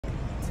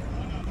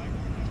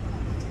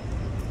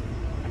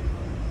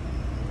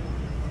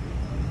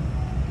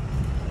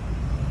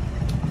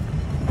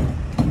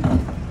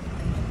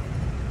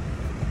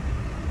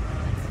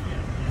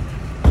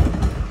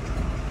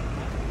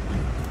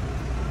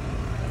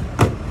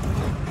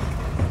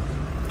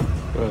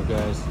What up,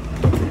 guys?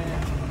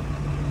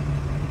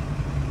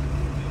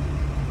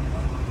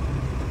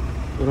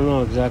 We don't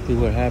know exactly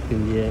what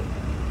happened yet.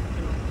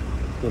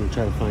 Gonna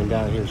try to find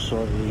out here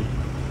shortly.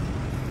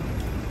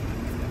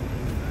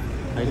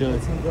 How you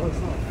doing?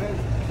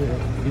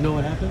 You know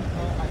what happened?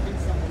 I think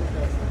somebody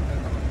does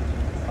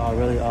something. Oh,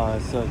 really? Oh,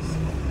 it sucks.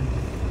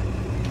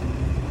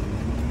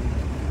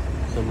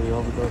 Somebody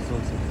overdosed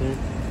on some kid?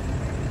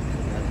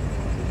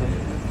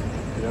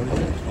 Did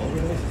everything?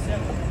 Overdose,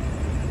 yeah.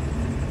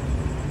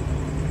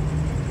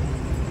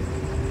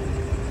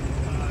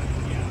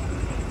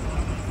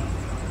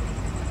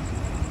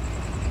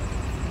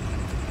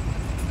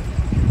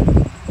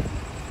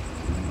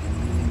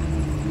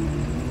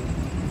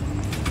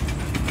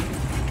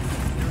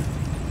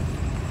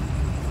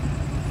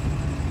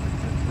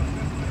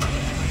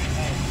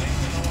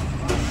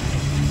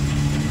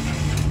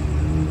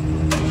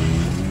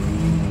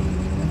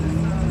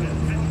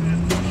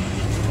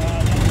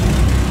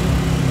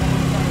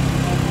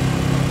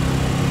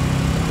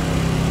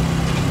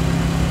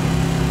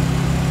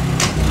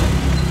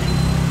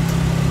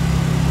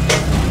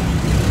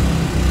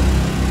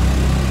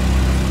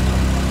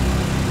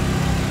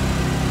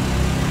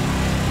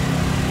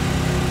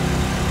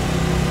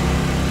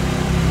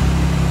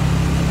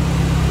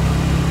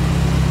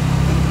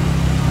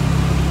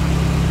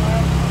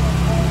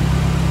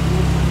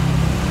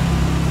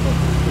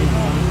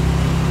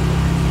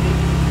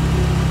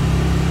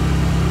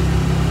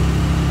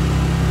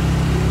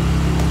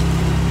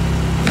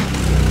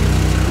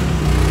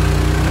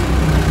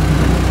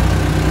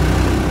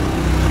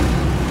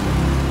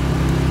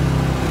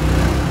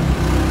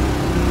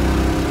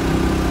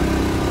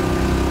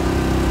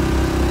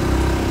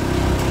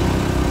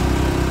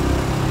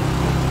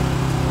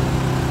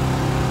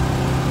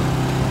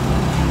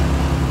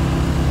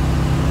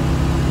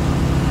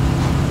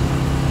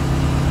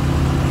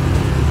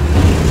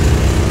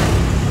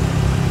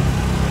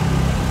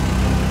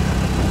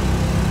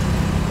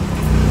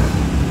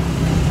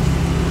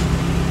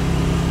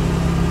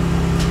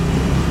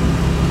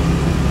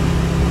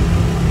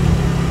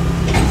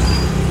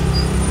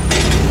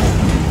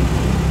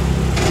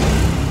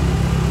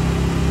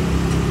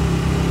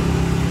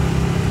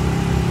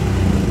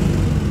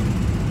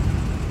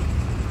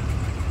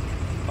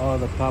 Oh,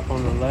 the cop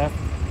on the left.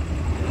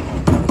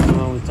 That's the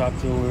one we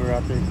talked to when we were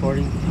out there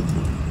recording.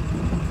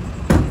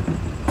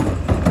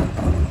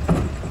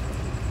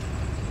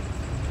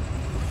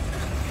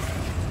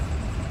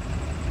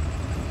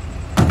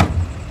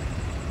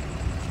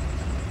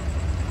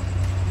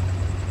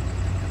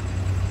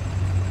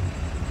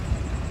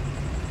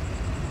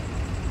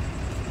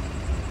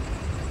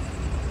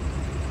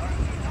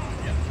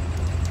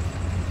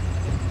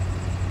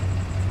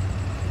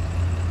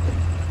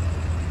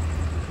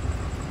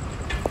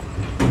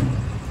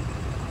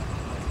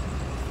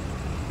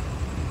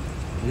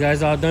 You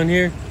guys all done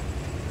here?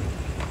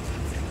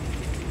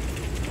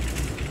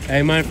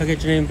 Hey, mind if I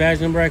get your name and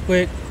badge number right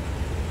quick?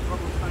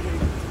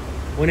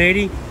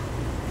 180?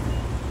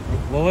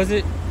 What was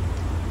it?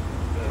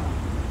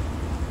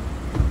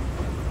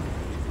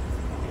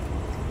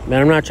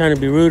 Man, I'm not trying to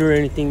be rude or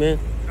anything, man.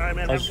 Alright,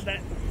 man, after that.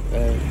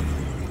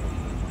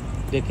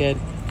 Dickhead.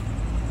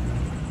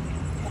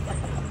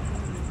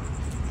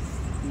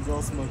 He's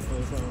all smoked for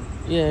his phone.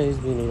 Yeah, he's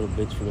being a little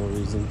bitch for no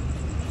reason.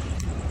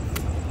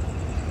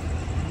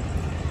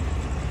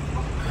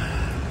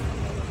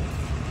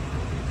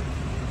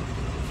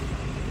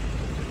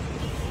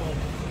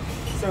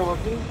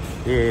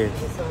 Yeah.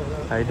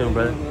 How you doing,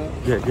 brother?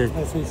 Good, good.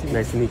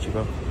 Nice to meet you,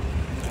 bro.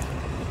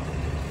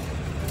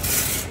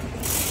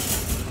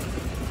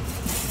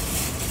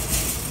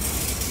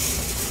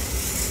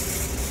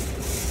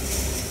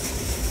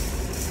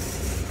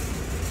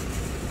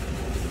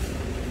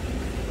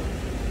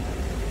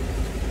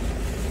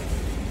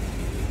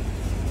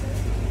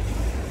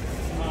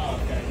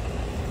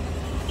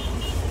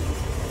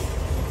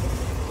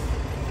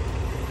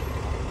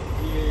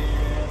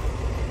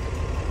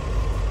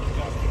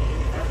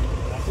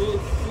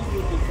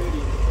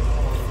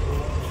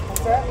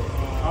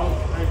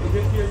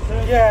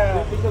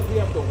 Yeah. Because we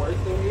have to work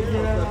through here,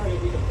 yeah.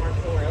 Maybe to park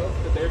somewhere else,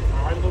 because they're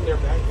timed on their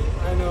back.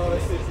 I know.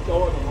 It's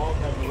going along,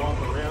 having to walk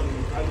around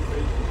and try to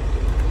say.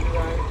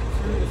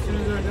 As soon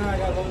as they're done, I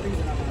got all these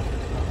in my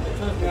mouth.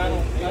 Trust me, I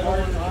don't.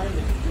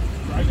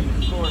 Driving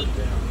the stores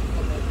down.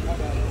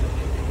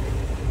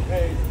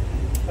 Hey,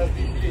 that's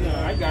BP. No,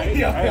 I got it.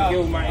 Yeah, I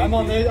give my I'm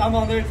on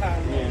their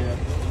time. Yeah.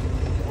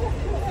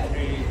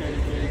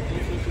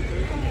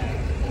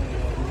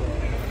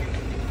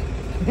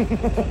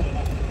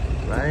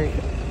 Right?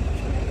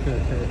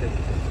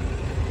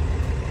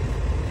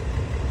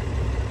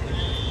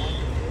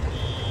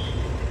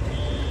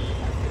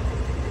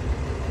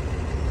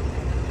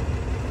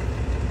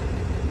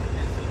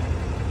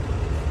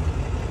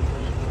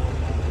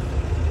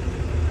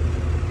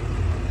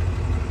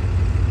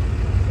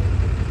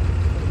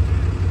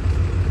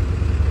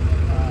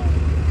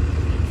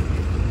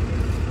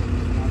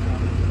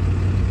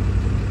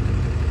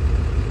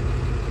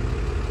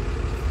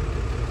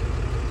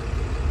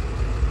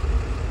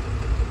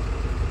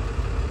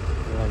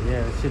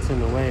 Yeah, the shit's in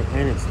the way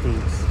and it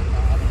stinks.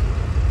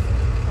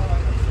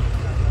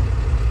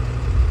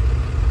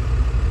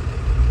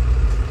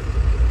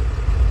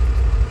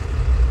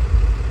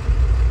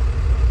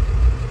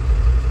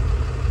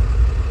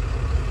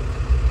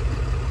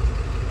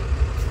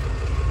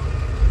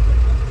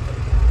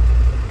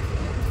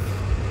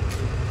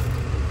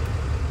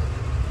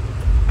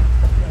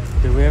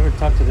 Did we ever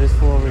talk to this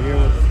fool over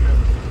here?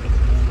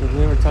 Did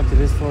we ever talk to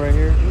this fool right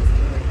here?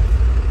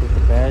 With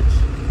the badge?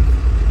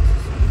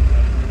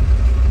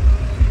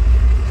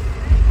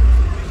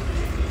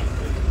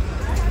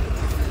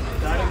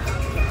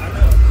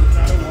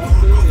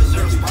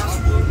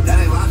 That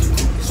ain't logical,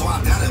 so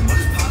I got it, but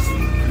it's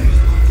possible.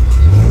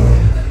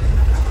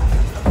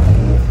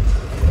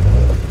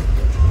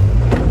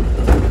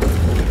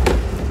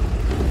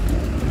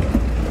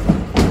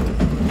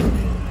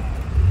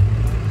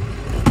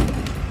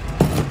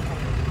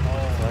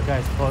 That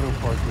guy's photo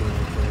parking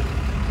right there.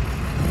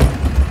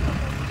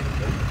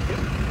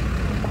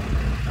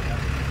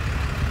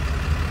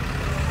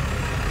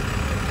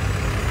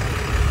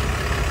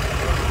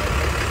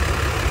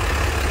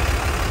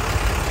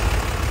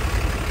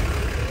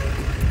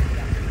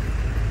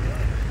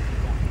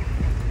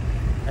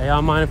 Hey,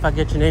 y'all mind if I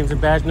get your names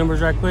and badge numbers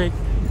right quick?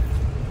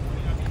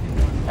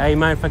 Hey, you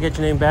mind if I get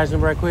your name and badge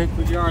number right quick?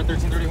 VGR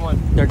 1331.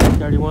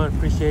 1331,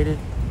 appreciate it.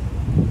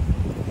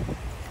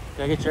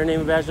 Can I get your name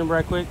and badge number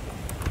right quick?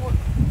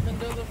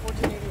 Mendoza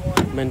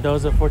 1481.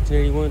 Mendoza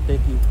 1481,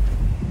 thank you.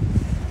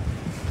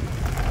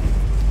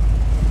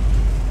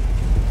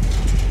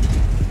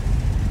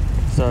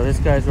 So this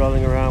guy's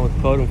rolling around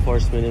with code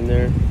enforcement in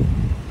there.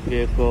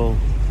 Vehicle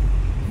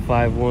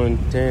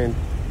 5110.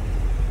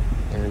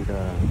 And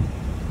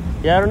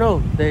yeah, I don't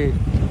know. They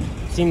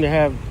seem to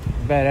have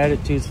bad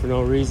attitudes for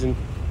no reason.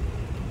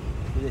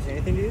 Did they say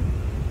anything to you?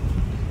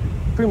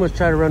 Pretty much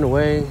try to run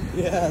away.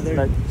 Yeah, they're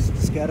Like-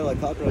 scattered like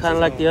cockroaches. Kind of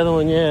like the other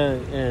one, yeah.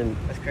 And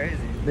That's crazy.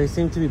 they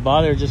seem to be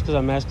bothered just because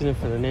I'm asking them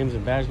for their names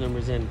and badge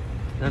numbers. And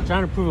I'm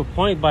trying to prove a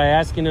point by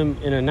asking them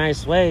in a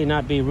nice way,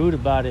 not be rude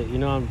about it. You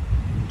know, I'm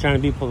trying to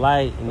be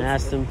polite and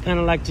ask them, kind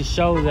of like to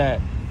show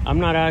that I'm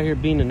not out here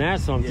being an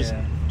asshole. I'm just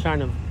trying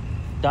to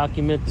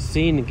document the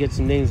scene and get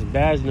some names and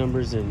badge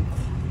numbers. And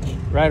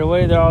right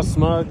away, they're all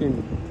smug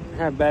and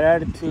have bad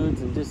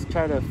attitudes and just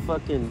try to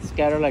fucking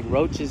scatter like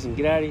roaches and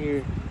get out of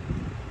here.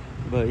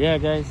 But yeah,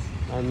 guys,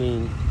 I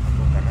mean,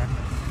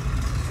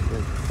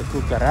 the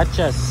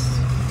cucarachas.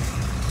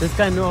 This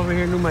guy over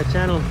here knew my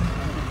channel.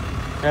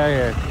 Hell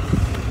yeah.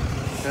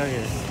 Hell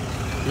yeah.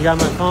 You got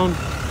my phone?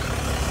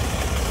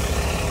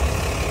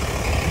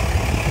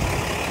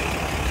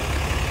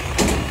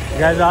 You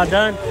guys all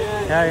done?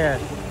 Hell yeah.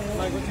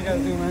 Like, what you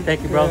guys do, man?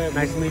 Thank you, bro.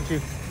 Nice to meet you.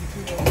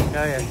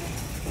 Hell yeah.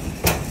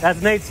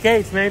 That's Nate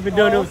Skates, man. Been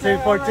doing it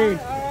since 14.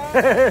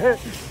 Hell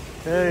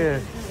yeah.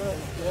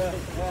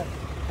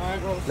 All right,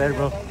 bro. Later,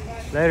 bro.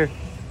 Later.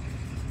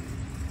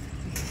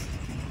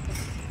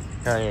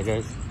 Hell yeah,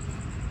 guys.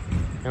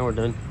 And we're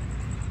done.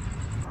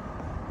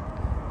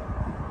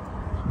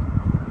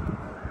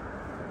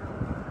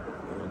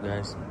 Well,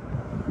 guys,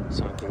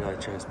 something like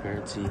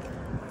transparency.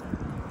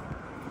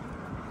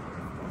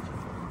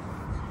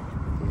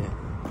 Yeah,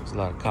 there's a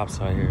lot of cops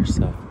out here,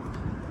 so.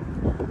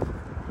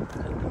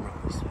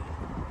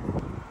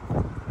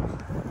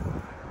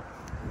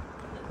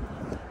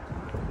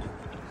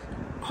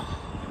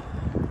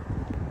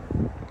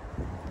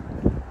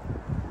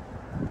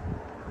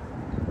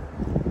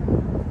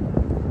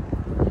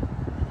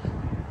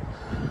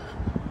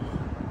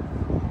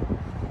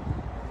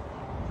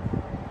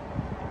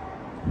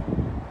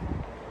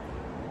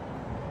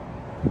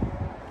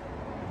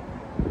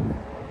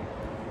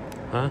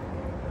 Huh?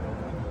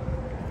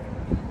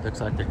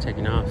 Looks like they're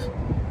taking off.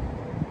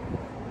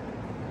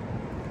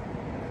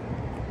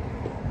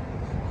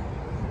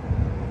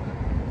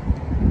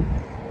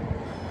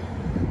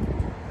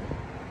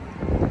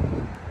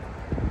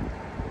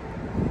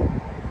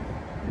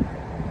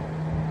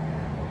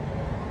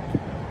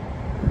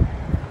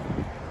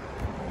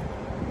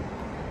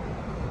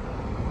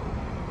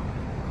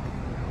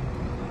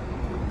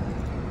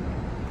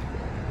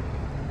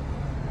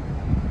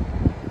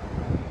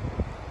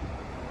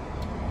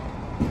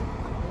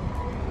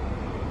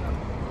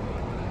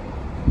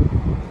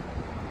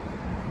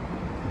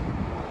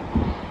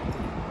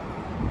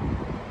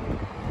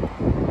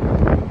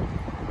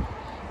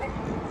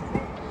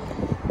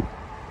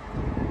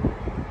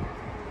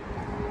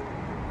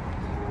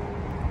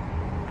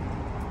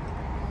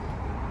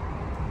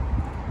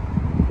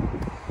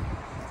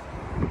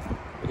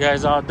 You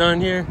guys all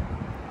done here?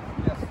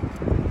 Yes.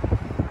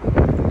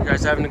 You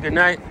guys having a good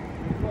night?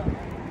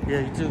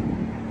 Yeah, you too.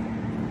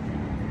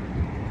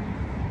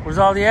 Where's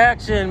all the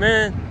action,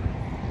 man?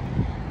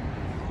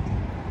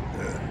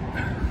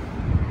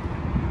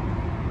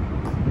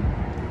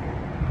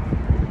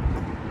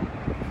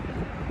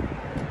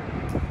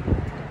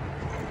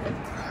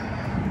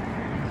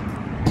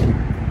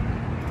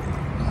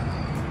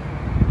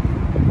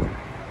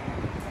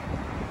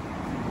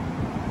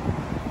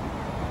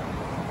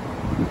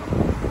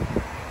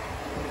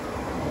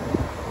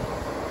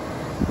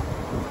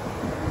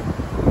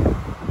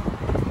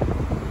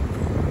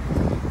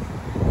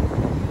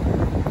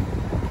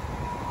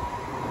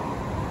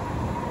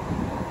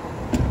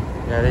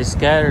 They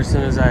scatter as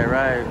soon as I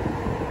arrive.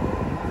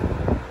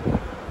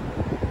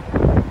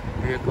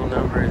 Vehicle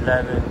number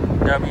 11,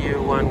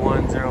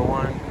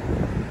 W1101.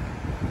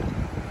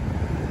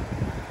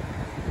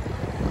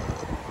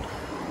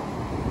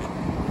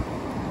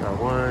 Got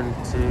 1,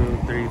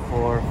 2, 3,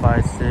 4,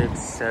 5, 6,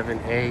 7,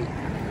 8.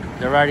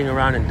 They're riding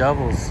around in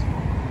doubles.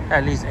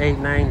 At least 8,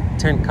 9,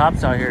 10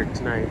 cops out here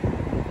tonight.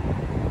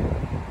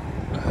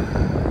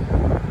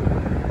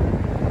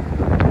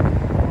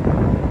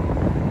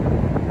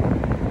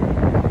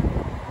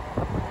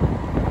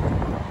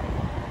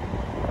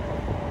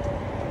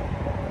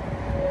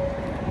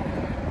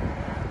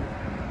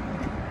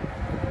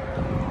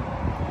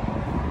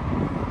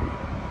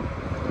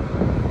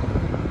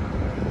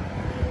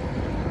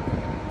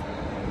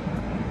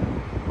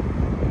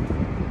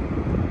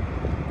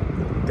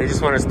 They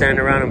just want to stand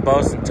around and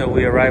boast until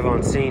we arrive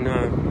on scene,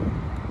 huh?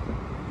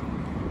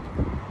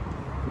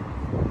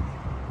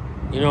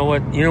 You know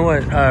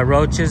what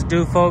roaches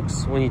do,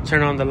 folks? When you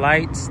turn on the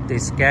lights, they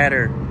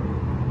scatter.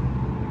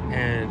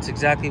 And it's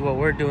exactly what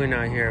we're doing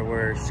out here.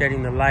 We're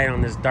shedding the light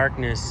on this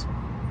darkness.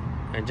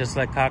 And just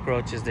like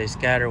cockroaches, they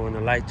scatter when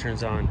the light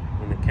turns on,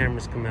 when the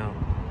cameras come out.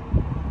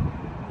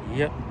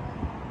 Yep.